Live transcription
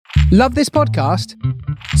Love this podcast?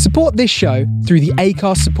 Support this show through the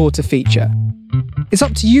Acast supporter feature. It's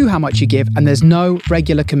up to you how much you give, and there's no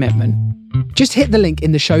regular commitment. Just hit the link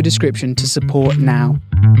in the show description to support now.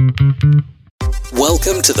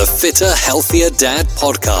 Welcome to the Fitter, Healthier Dad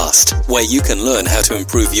podcast, where you can learn how to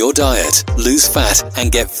improve your diet, lose fat, and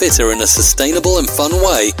get fitter in a sustainable and fun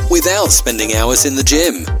way without spending hours in the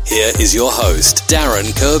gym. Here is your host,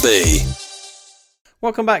 Darren Kirby.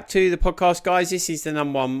 Welcome back to the podcast, guys. This is the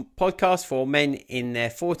number one podcast for men in their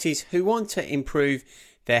 40s who want to improve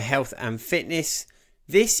their health and fitness.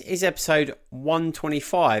 This is episode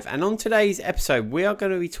 125, and on today's episode we are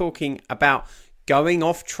going to be talking about going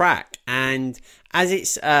off track. And as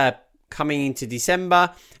it's coming into December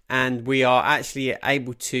and we are actually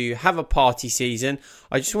able to have a party season,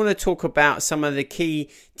 I just want to talk about some of the key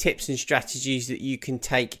tips and strategies that you can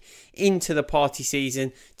take into the party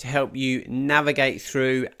season to help you navigate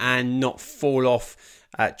through and not fall off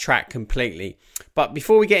track completely. But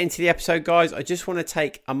before we get into the episode, guys, I just want to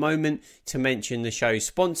take a moment to mention the show's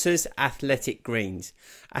sponsors, Athletic Greens.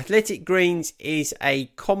 Athletic Greens is a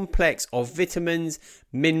complex of vitamins,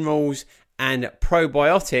 minerals and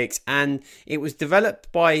probiotics, and it was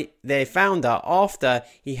developed by their founder after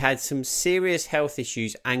he had some serious health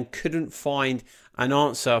issues and couldn't find an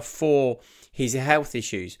answer for his health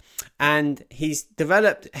issues. And he's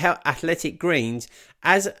developed Athletic Greens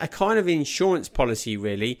as a kind of insurance policy,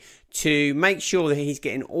 really, to make sure that he's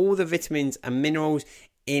getting all the vitamins and minerals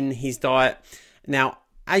in his diet. Now,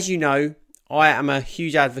 as you know, I am a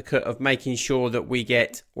huge advocate of making sure that we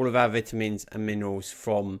get all of our vitamins and minerals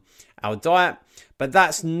from our diet, but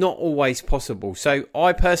that's not always possible. So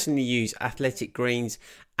I personally use Athletic Greens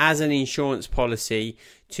as an insurance policy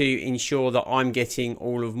to ensure that I'm getting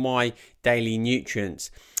all of my daily nutrients.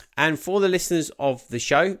 And for the listeners of the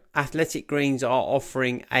show, Athletic Greens are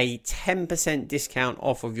offering a 10% discount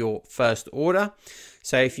off of your first order.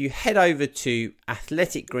 So if you head over to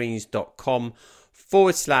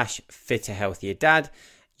athleticgreens.com/fitter healthier dad,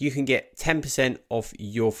 you can get 10% off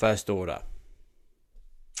your first order.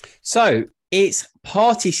 So it's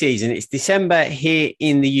party season. It's December here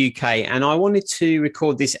in the UK, and I wanted to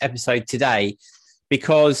record this episode today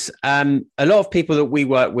because a lot of people that we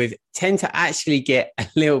work with tend to actually get a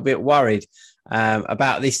little bit worried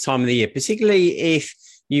about this time of the year, particularly if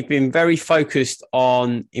you've been very focused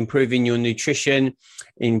on improving your nutrition,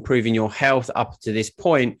 improving your health up to this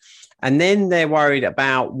point, and then they're worried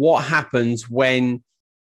about what happens when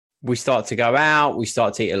we start to go out, we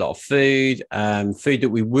start to eat a lot of food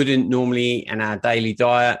that we wouldn't normally eat in our daily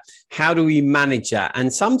diet. How do we manage that?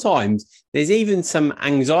 And sometimes there's even some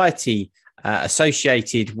anxiety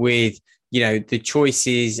associated with, the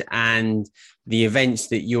choices and the events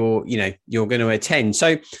that you're going to attend.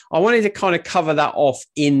 So I wanted to kind of cover that off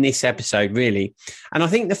in this episode, really. And I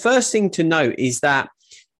think the first thing to note is that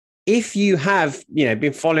if you have,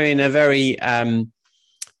 been following a very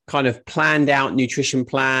kind of planned out nutrition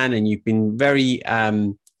plan and you've been very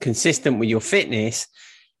consistent with your fitness,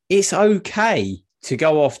 it's okay to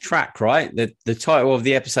go off track, right? The title of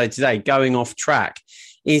the episode today, Going Off Track,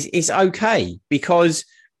 is okay because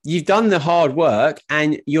you've done the hard work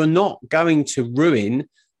and you're not going to ruin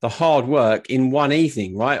the hard work in one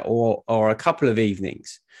evening, right? Or a couple of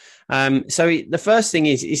evenings. So the first thing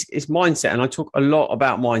is mindset. And I talk a lot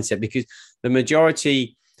about mindset because the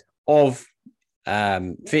majority of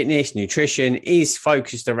fitness, nutrition is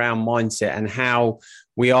focused around mindset and how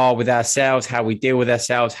we are with ourselves, how we deal with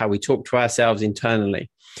ourselves, how we talk to ourselves internally.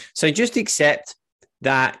 So just accept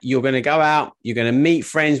that you're going to go out, you're going to meet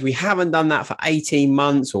friends. We haven't done that for 18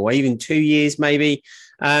 months or even 2 years, maybe.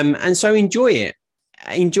 And so enjoy it.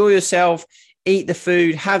 Enjoy yourself, eat the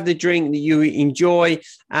food, have the drink that you enjoy,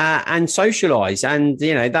 and socialize. And,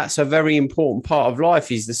 that's a very important part of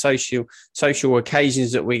life is the social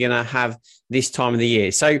occasions that we're going to have this time of the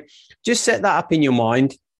year. So just set that up in your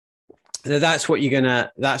mind that's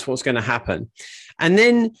what's going to happen. And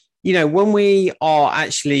then, when we are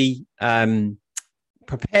actually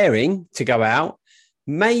preparing to go out,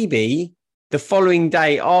 maybe the following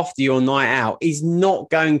day after your night out is not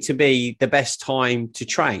going to be the best time to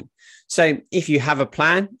train. So if you have a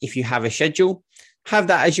plan, if you have a schedule, have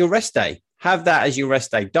that as your rest day.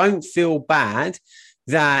 Don't feel bad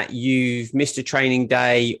that you've missed a training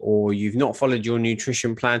day or you've not followed your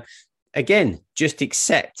nutrition plan. Again, just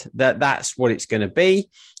accept that that's what it's going to be.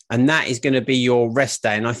 And that is going to be your rest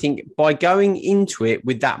day. And I think by going into it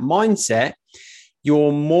with that mindset,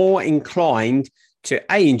 you're more inclined to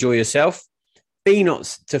A, enjoy yourself, B,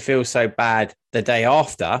 not to feel so bad the day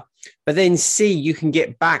after, but then C, you can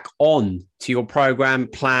get back on to your program,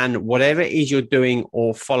 plan, whatever it is you're doing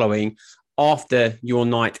or following after your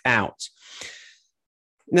night out.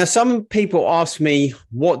 Now, some people ask me,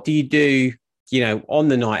 what do you do, on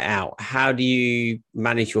the night out? How do you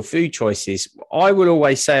manage your food choices? I will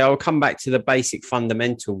always say I'll come back to the basic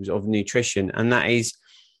fundamentals of nutrition, and that is,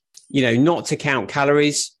 not to count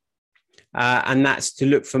calories, and that's to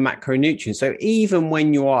look for macronutrients. So even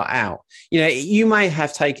when you are out, you may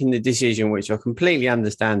have taken the decision, which I completely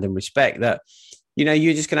understand and respect, that,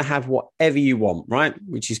 you're just going to have whatever you want, right?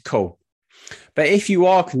 Which is cool. But if you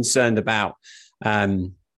are concerned about,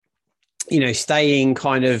 staying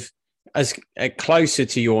kind of as closer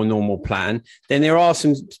to your normal plan, then there are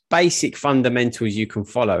some basic fundamentals you can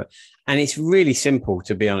follow. And it's really simple,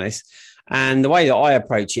 to be honest. And the way that I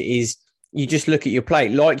approach it is you just look at your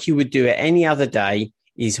plate like you would do it any other day.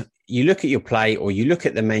 Is you look at your plate or you look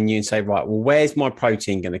at the menu and say, right, well, where's my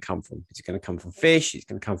protein going to come from? Is it going to come from fish? It's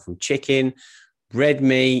going to come from chicken, red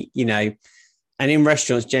meat, and in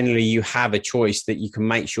restaurants, generally, you have a choice that you can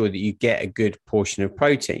make sure that you get a good portion of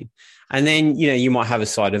protein. And then, you might have a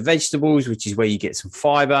side of vegetables, which is where you get some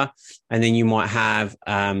fiber. And then you might have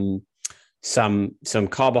some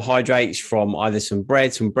carbohydrates from either some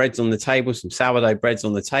breads on the table, some sourdough breads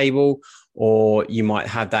on the table, or you might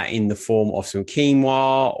have that in the form of some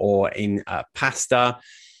quinoa or in pasta.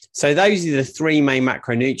 So those are the three main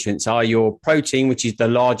macronutrients: are your protein, which is the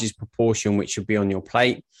largest proportion, which should be on your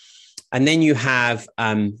plate. And then you have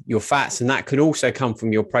your fats, and that could also come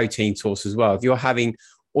from your protein source as well. If you're having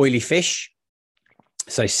oily fish,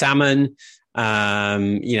 so salmon,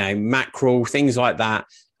 mackerel, things like that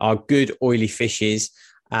are good oily fishes.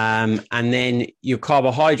 And then your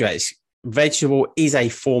carbohydrates. Vegetable is a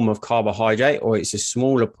form of carbohydrate, or it's a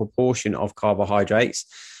smaller proportion of carbohydrates.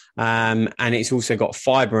 And it's also got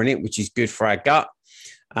fiber in it, which is good for our gut.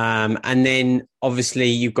 And then obviously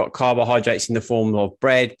you've got carbohydrates in the form of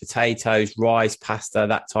bread, potatoes, rice, pasta,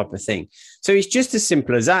 that type of thing. So it's just as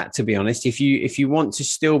simple as that, to be honest. If you want to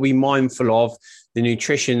still be mindful of the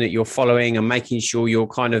nutrition that you're following and making sure you're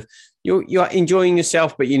you're enjoying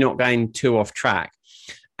yourself, but you're not going too off track.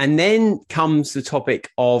 And then comes the topic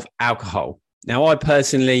of alcohol. Now, I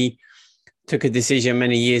personally took a decision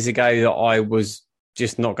many years ago that I was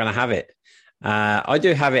just not going to have it. I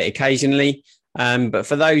do have it occasionally. But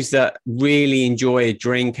for those that really enjoy a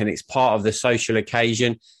drink and it's part of the social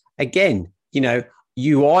occasion, again,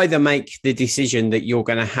 you either make the decision that you're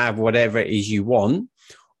going to have whatever it is you want,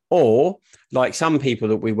 or like some people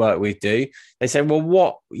that we work with do, they say, well,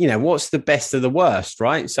 what's the best of the worst,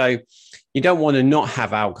 right? So you don't want to not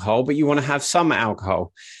have alcohol, but you want to have some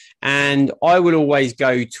alcohol. And I would always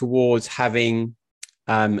go towards having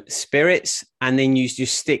spirits, and then you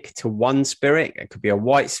just stick to one spirit. It could be a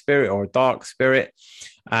white spirit or a dark spirit.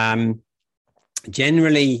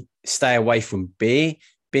 Generally stay away from beer.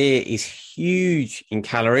 Beer is huge in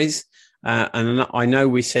calories. And I know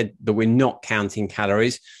we said that we're not counting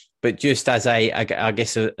calories, but just as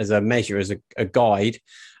as a measure, as a guide,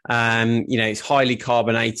 it's highly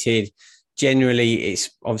carbonated. Generally, it's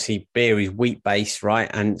obviously beer is wheat based, right?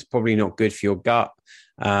 And it's probably not good for your gut.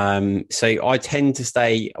 So I tend to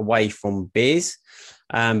stay away from beers.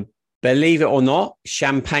 Believe it or not,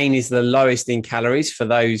 champagne is the lowest in calories for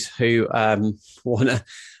those who want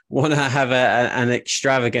to have an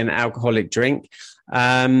extravagant alcoholic drink.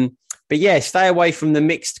 But yeah, stay away from the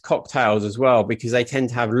mixed cocktails as well, because they tend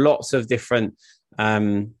to have lots of different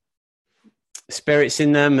spirits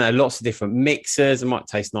in them, lots of different mixers. It might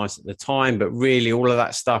taste nice at the time, but really all of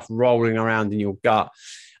that stuff rolling around in your gut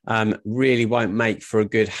really won't make for a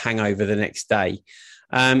good hangover the next day.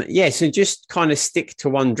 So just kind of stick to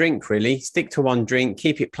one drink, really. Stick to one drink,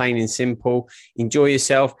 keep it plain and simple, enjoy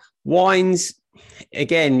yourself. Wines,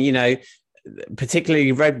 again,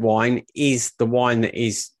 particularly red wine is the wine that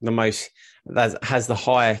is the most, that has the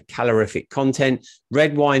higher calorific content.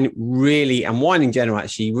 Red wine really, and wine in general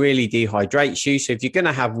actually, really dehydrates you. So if you're going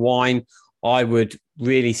to have wine, I would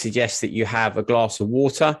really suggest that you have a glass of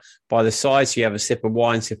water by the side. So you have a sip of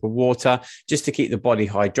wine, sip of water, just to keep the body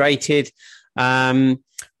hydrated. But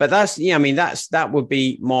that would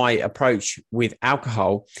be my approach with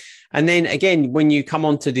alcohol. And then again, when you come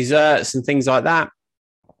on to desserts and things like that,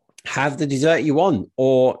 have the dessert you want.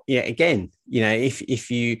 Or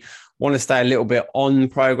if you want to stay a little bit on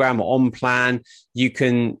program or on plan, you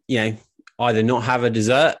can, either not have a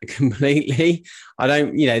dessert completely.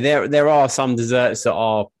 There are some desserts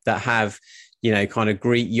that have, kind of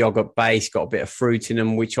Greek yogurt base, got a bit of fruit in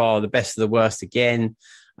them, which are the best of the worst again,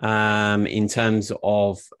 in terms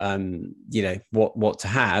of, what to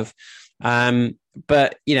have.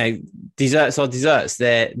 But, desserts are desserts.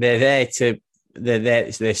 They're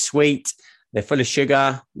sweet. They're full of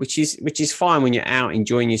sugar, which is fine when you're out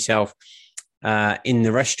enjoying yourself. in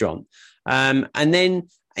the restaurant. And then,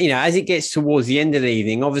 as it gets towards the end of the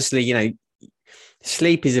evening, obviously,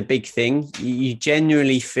 sleep is a big thing. You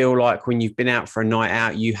generally feel like when you've been out for a night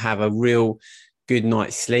out, you have a real good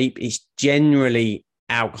night's sleep. It's generally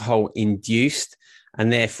alcohol induced,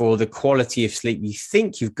 and therefore the quality of sleep you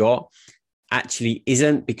think you've got actually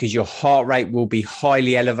isn't, because your heart rate will be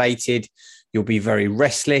highly elevated. You'll be very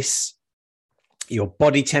restless. Your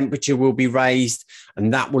body temperature will be raised,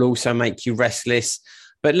 and that will also make you restless.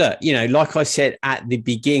 But look, like I said at the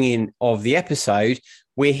beginning of the episode,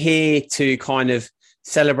 we're here to kind of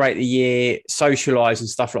celebrate the year, socialize and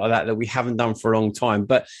stuff like that we haven't done for a long time.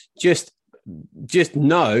 But just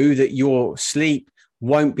know that your sleep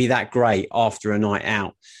won't be that great after a night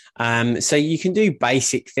out. So you can do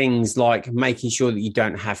basic things like making sure that you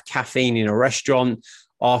don't have caffeine in a restaurant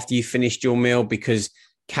after you've finished your meal, because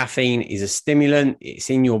caffeine is a stimulant. It's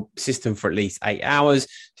in your system for at least 8 hours.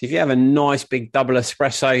 So if you have a nice big double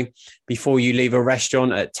espresso before you leave a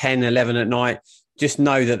restaurant at 10, 11 at night, just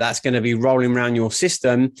know that that's going to be rolling around your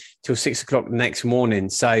system till 6 o'clock the next morning.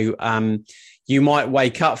 So you might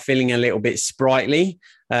wake up feeling a little bit sprightly,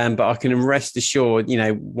 but I can rest assured,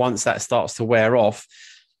 once that starts to wear off,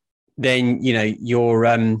 then, your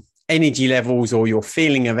energy levels or your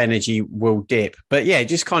feeling of energy will dip. But yeah,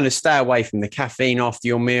 just kind of stay away from the caffeine after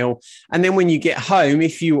your meal. And then when you get home,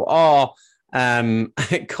 if you are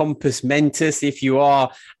compos mentis, if you are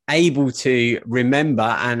able to remember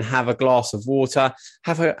and have a glass of water,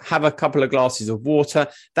 have a couple of glasses of water,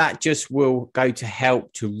 that just will go to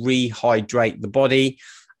help to rehydrate the body.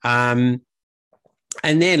 And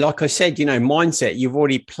then, like I said, mindset, you've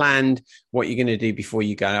already planned what you're going to do before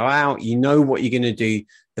you go out. What you're going to do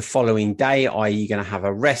the following day, i.e. you're going to have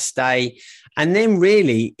a rest day. And then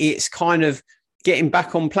really it's kind of getting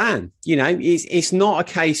back on plan. It's not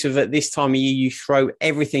a case of at this time of year, you throw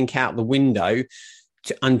everything out the window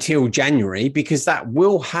until January, because that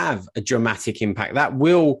will have a dramatic impact. That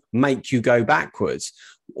will make you go backwards.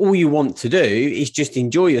 All you want to do is just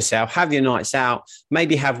enjoy yourself, have your nights out,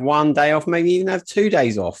 maybe have 1 day off, maybe even have 2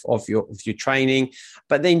 days off of your training,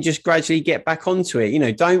 but then just gradually get back onto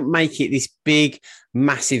it. Don't make it this big,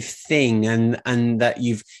 massive thing and that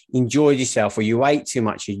you've enjoyed yourself, or you ate too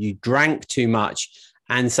much, or you drank too much.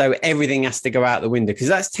 And so everything has to go out the window, because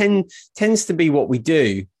that tends to be what we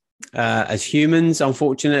do as humans.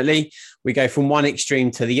 Unfortunately, we go from one extreme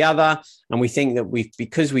to the other, and we think that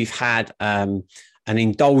because we've had an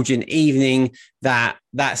indulgent evening,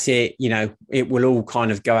 that's it, it will all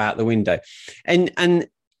kind of go out the window. And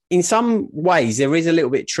in some ways there is a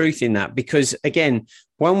little bit of truth in that, because again,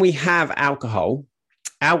 when we have alcohol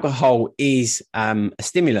is a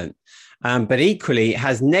stimulant, but equally it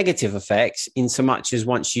has negative effects, in so much as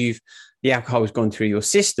once the alcohol has gone through your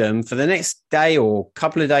system, for the next day or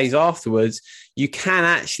couple of days afterwards, you can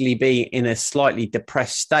actually be in a slightly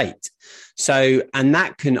depressed state. So, and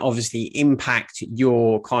that can obviously impact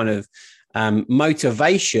your kind of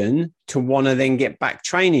motivation to want to then get back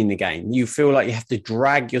training again. You feel like you have to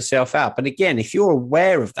drag yourself out. But again, if you're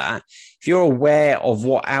aware of that, if you're aware of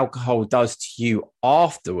what alcohol does to you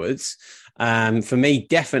afterwards, for me,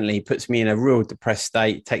 definitely puts me in a real depressed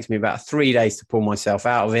state. It takes me about 3 days to pull myself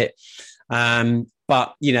out of it.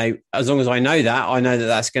 But, as long as I know that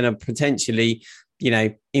that's going to potentially,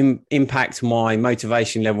 impact my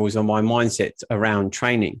motivation levels or my mindset around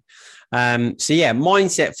training. So yeah,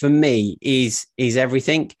 mindset for me is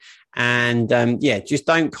everything. And just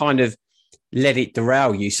don't kind of let it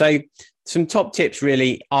derail you. So some top tips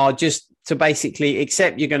really are just to basically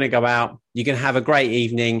accept you're going to go out, you're going to have a great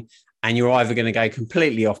evening, and you're either going to go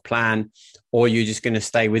completely off plan or you're just going to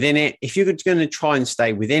stay within it. If you're going to try and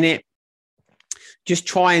stay within it, just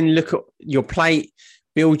try and look at your plate,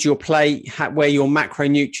 build your plate, where your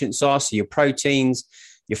macronutrients are, so your proteins,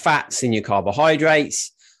 your fats and your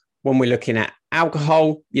carbohydrates. When we're looking at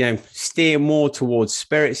alcohol, steer more towards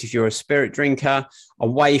spirits if you're a spirit drinker,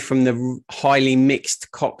 away from the highly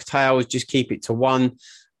mixed cocktails. Just keep it to one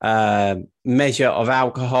measure of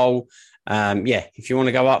alcohol. If you want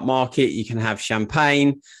to go up market, you can have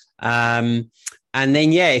champagne. And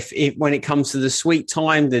then, if when it comes to the sweet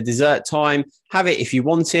time, the dessert time, have it if you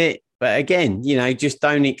want it. But again, just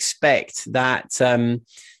don't expect that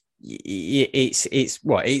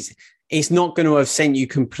it's not going to have sent you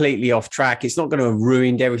completely off track. It's not going to have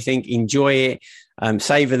ruined everything. Enjoy it,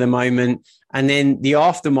 savor the moment. And then the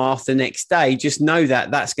aftermath the next day, just know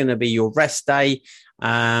that that's going to be your rest day.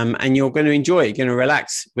 And you're going to enjoy it. You're going to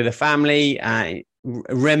relax with a family,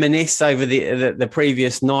 reminisce over the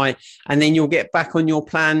previous night, and then you'll get back on your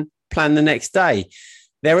plan the next day.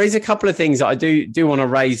 There is a couple of things that I do want to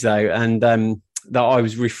raise though, and that I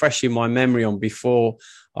was refreshing my memory on before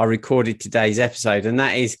I recorded today's episode. And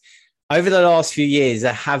that is, over the last few years,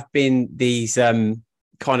 there have been these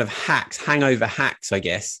kind of hacks, hangover hacks, I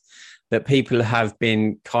guess, that people have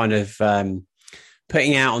been kind of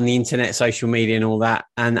putting out on the internet, social media and all that.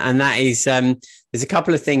 And that is, there's a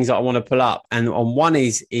couple of things that I want to pull up. And on one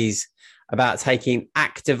is about taking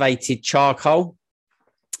activated charcoal.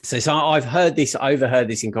 So I've overheard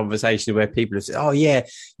this in conversations where people have said, oh yeah,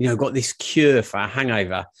 got this cure for a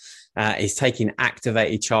hangover, is taking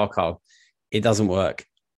activated charcoal. It doesn't work.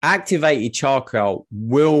 Activated charcoal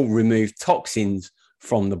will remove toxins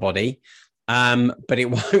from the body, but it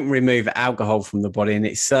won't remove alcohol from the body, and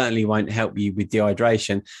it certainly won't help you with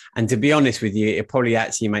dehydration. And to be honest with you, it probably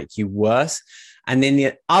actually make you worse. And then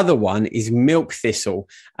the other one is milk thistle,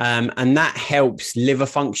 and that helps liver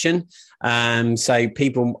function. So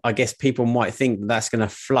I guess people might think that's going to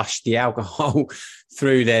flush the alcohol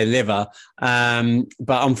through their liver, but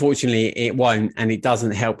unfortunately it won't, and it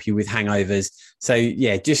doesn't help you with hangovers. So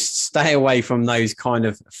yeah, just stay away from those kind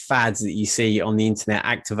of fads that you see on the internet,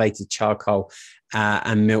 activated charcoal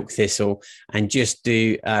and milk thistle, and just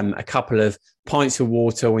do a couple of pints of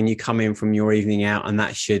water when you come in from your evening out, and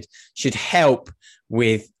that should help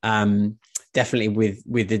with definitely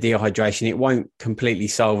with the dehydration. It won't completely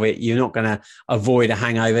solve it. You're not going to avoid a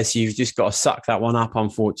hangover, so you've just got to suck that one up,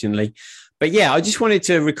 unfortunately. But yeah, I just wanted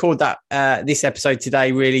to record that this episode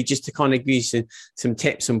today, really, just to kind of give you some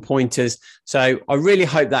tips and pointers. So I really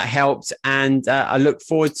hope that helped, and I look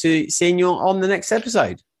forward to seeing you on the next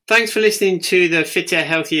episode. Thanks for listening to the Fitter,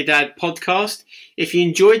 Healthier Dad podcast. If you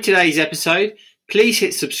enjoyed today's episode, please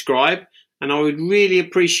hit subscribe, and I would really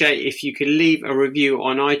appreciate if you could leave a review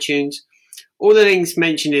on iTunes. All the links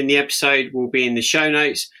mentioned in the episode will be in the show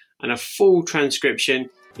notes, and a full transcription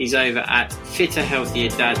is over at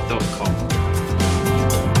fitterhealthierdad.com.